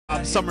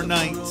Summer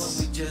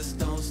Nights.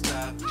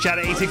 Shout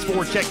out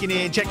 864 checking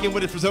in. Check in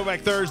with us for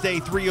Throwback Thursday,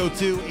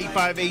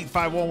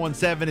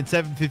 302-858-5117 at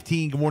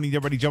 7:15. Good morning to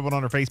everybody jumping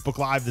on our Facebook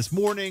Live this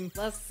morning.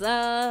 What's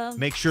up?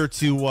 Make sure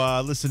to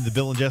listen to the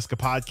Bill and Jessica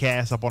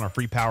podcast up on our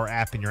Free Power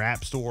app in your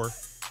app store.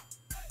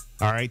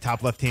 All right,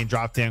 top left-hand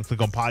drop-down,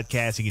 click on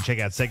podcast. You can check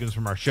out segments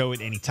from our show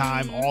at any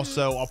time.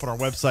 Also, up on our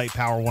website,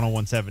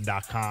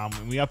 power1017.com.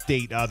 And we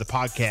update the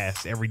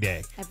podcast every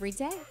day. Every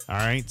day. All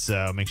right,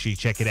 so make sure you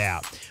check it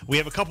out. We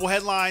have a couple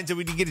headlines that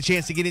we didn't get a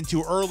chance to get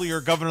into earlier.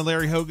 Governor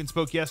Larry Hogan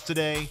spoke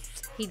yesterday.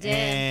 He did.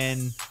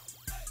 And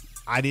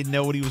I didn't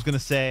know what he was going to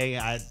say.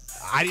 I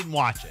didn't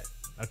watch it,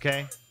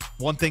 okay?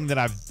 One thing that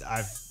I've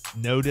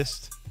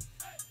noticed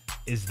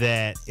is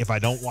that if I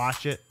don't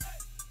watch it,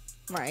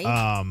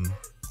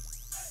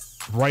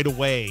 right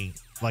away,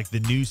 like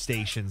the news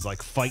stations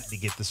like fight to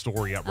get the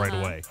story up right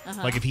away.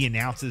 Like if he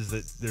announces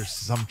that there's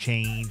some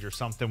change or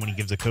something when he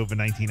gives a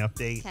COVID-19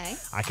 update,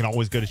 I can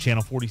always go to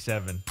Channel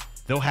 47.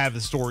 They'll have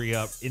the story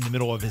up in the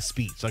middle of his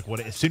speech. Like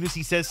as soon as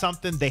he says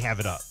something, they have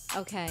it up.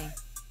 Okay.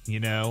 You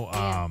know,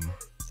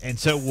 and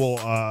so will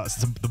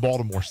the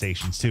Baltimore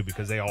stations too,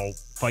 because they all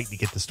fight to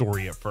get the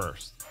story up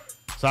first.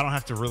 So I don't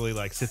have to really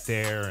like sit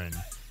there and,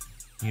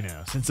 you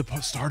know, since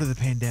the start of the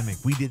pandemic,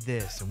 we did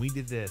this and we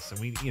did this and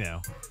we, you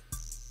know,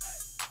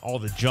 all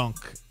the junk.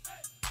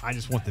 I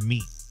just want the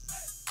meat.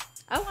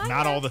 Oh, I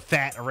Not know. all the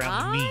fat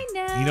around the meat.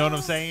 know. You know what I'm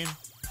saying?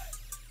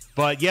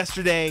 But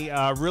yesterday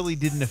really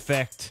didn't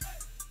affect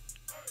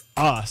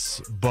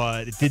us,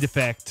 but it did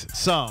affect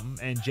some.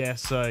 And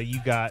Jess, you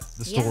got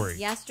the story. Yes,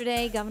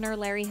 yesterday, Governor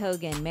Larry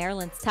Hogan,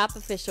 Maryland's top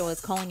official, is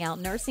calling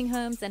out nursing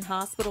homes and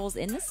hospitals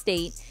in the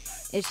state,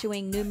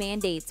 issuing new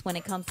mandates when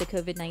it comes to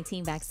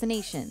COVID-19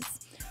 vaccinations.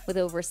 With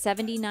over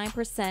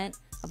 79%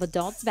 of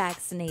adults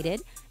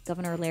vaccinated,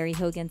 Governor Larry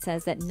Hogan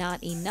says that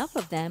not enough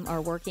of them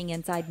are working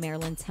inside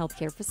Maryland's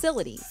healthcare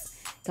facilities.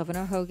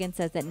 Governor Hogan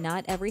says that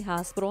not every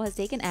hospital has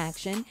taken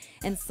action,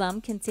 and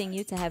some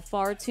continue to have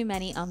far too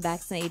many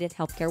unvaccinated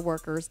healthcare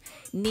workers,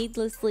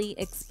 needlessly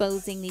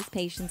exposing these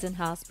patients in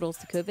hospitals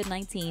to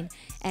COVID-19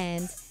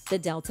 and the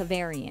Delta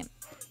variant.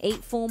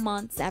 8 full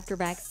months after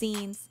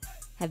vaccines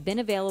have been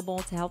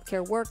available to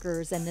healthcare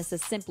workers, and this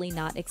is simply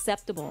not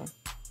acceptable.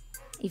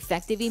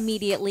 Effective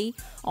immediately,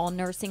 all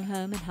nursing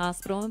home and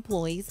hospital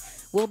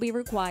employees will be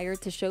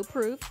required to show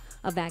proof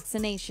of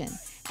vaccination.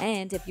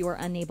 And if you are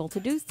unable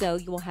to do so,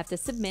 you will have to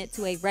submit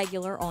to a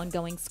regular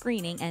ongoing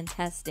screening and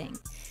testing.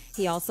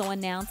 He also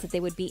announced that they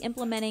would be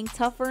implementing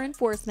tougher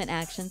enforcement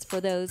actions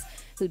for those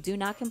who do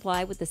not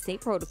comply with the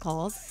state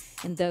protocols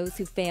and those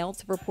who fail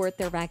to report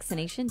their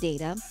vaccination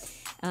data.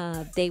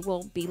 They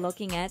will be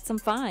looking at some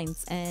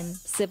fines and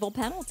civil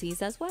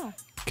penalties as well.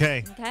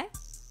 Okay. Okay.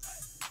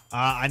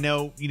 I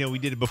know, you know, we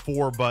did it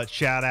before, but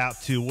shout out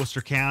to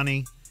Worcester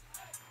County.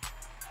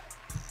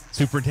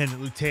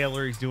 Superintendent Lou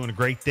Taylor, he's doing a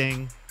great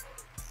thing.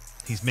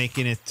 He's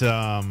making it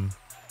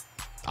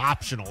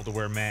optional to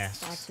wear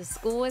masks. Back to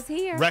school is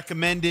here.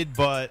 Recommended,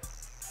 but,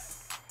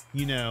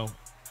 you know,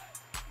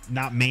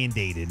 not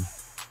mandated.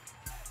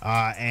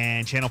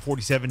 And Channel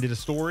 47 did a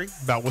story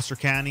about Worcester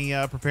County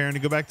preparing to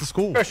go back to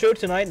school. Our show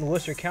tonight in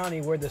Worcester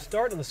County, where the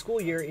start of the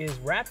school year is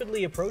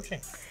rapidly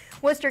approaching.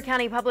 Worcester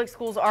County Public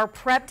Schools are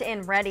prepped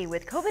and ready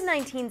with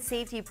COVID-19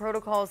 safety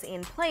protocols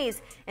in place,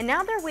 and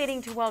now they're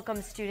waiting to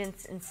welcome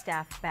students and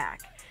staff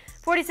back.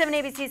 47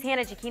 ABC's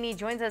Hannah Cicchini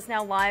joins us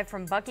now live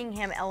from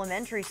Buckingham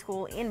Elementary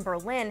School in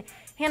Berlin.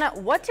 Hannah,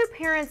 what do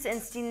parents and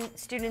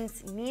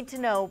students need to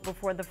know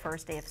before the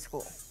first day of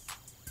school?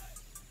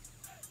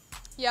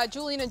 Yeah,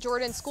 Julian and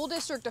Jordan, school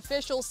district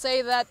officials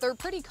say that they're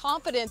pretty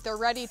confident they're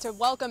ready to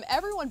welcome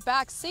everyone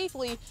back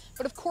safely,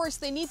 but of course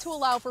they need to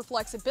allow for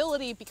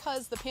flexibility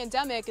because the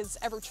pandemic is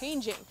ever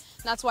changing.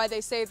 And that's why they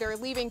say they're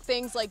leaving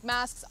things like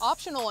masks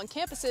optional on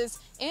campuses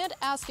and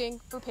asking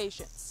for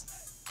patience.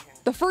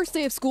 The first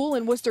day of school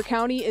in Worcester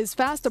County is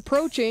fast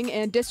approaching,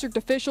 and district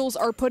officials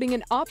are putting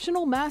an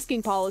optional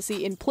masking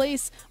policy in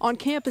place on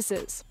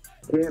campuses.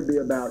 It can't be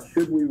about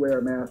should we wear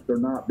a mask or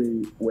not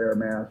wear a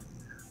mask.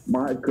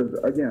 Because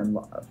again,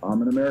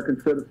 I'm an American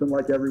citizen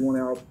like everyone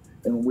else,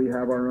 and we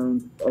have our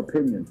own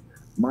opinions.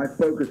 My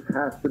focus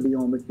has to be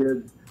on the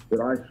kids that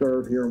I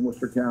serve here in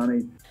Worcester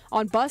County.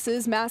 On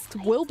buses, masks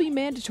will be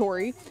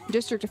mandatory.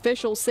 District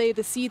officials say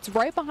the seats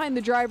right behind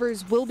the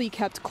drivers will be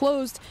kept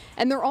closed,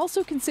 and they're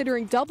also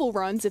considering double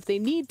runs if they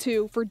need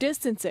to for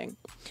distancing.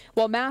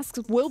 While masks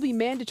will be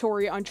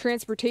mandatory on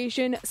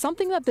transportation,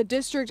 something that the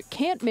district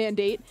can't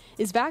mandate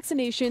is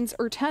vaccinations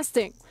or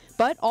testing.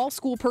 But all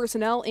school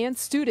personnel and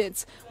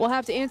students will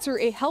have to answer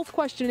a health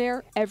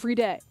questionnaire every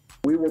day.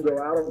 We will go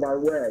out of our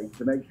way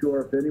to make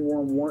sure if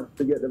anyone wants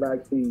to get the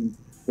vaccine,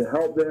 to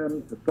help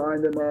them, to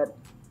sign them up.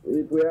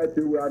 If we had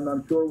to,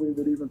 I'm sure we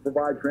would even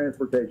provide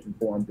transportation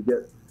for them to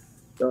get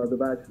the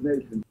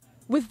vaccination.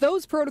 With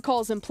those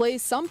protocols in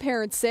place, some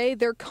parents say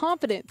they're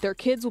confident their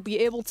kids will be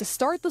able to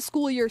start the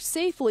school year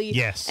safely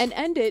and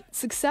end it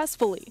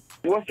successfully.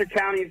 Worcester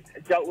County's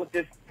dealt with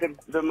this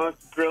the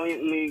most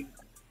brilliantly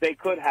they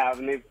could have,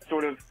 and they've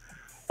sort of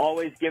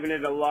always giving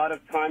it a lot of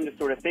time to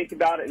sort of think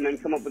about it and then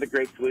come up with a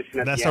great solution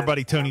at That's the our end.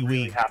 buddy Tony I'm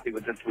really Weed. happy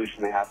with the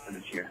solution they have for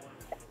this year.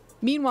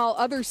 Meanwhile,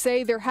 others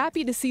say they're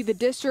happy to see the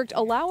district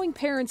allowing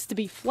parents to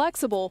be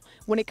flexible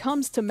when it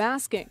comes to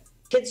masking.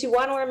 Kids who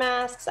want to wear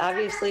masks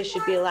obviously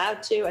should be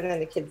allowed to, and then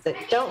the kids that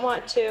don't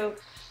want to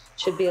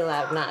should be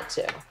allowed not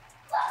to.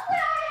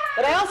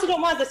 But I also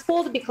don't want the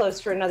school to be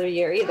closed for another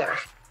year either.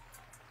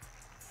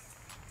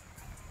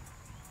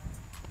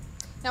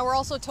 Now, we're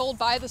also told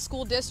by the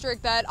school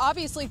district that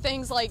obviously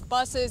things like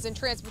buses and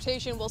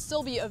transportation will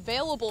still be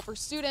available for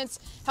students.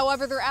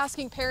 However, they're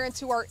asking parents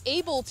who are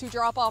able to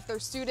drop off their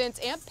students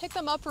and pick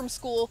them up from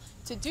school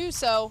to do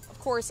so. Of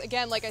course,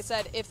 again, like I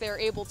said, if they're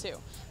able to.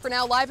 For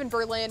now, live in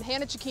Berlin,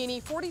 Hannah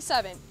Cicchini,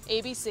 47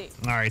 ABC.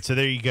 All right, so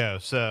there you go.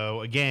 So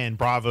again,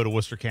 bravo to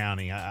Worcester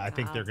County. I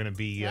think they're going to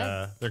be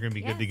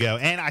good to go.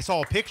 And I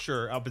saw a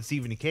picture up in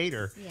Stephen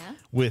Decatur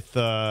with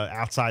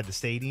outside the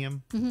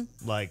stadium,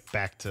 like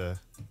back to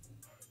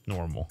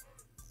normal.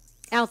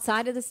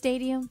 Outside of the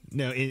stadium?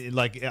 No,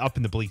 like up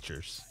in the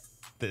bleachers.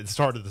 The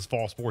start of this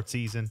fall sports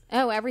season.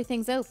 Oh,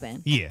 everything's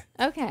open. Yeah.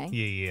 Okay.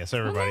 Yeah. So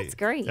everybody, that's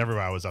great.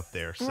 Everybody was up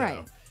there. So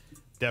Right.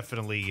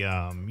 definitely,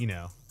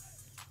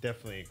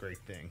 definitely a great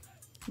thing.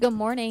 Good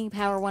morning,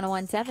 Power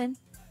 101.7.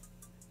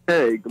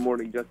 Hey, good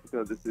morning,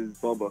 Jessica. This is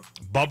Bubba.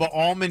 Bubba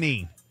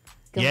Almany.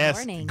 Good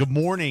morning. Good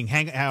morning.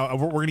 We're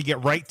going to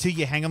get right to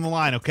you. Hang on the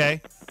line,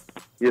 okay?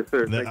 Yes,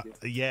 sir. Thank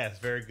you. Yes,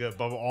 very good.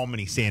 Bubba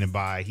Almany standing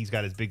by. He's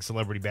got his big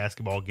celebrity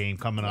basketball game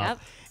coming up,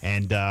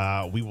 and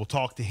we will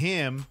talk to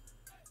him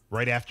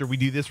right after we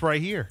do this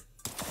right here.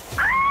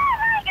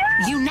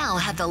 You now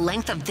have the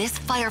length of this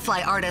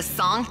Firefly artist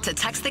song to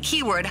text the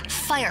keyword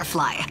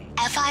Firefly.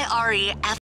 Firefly.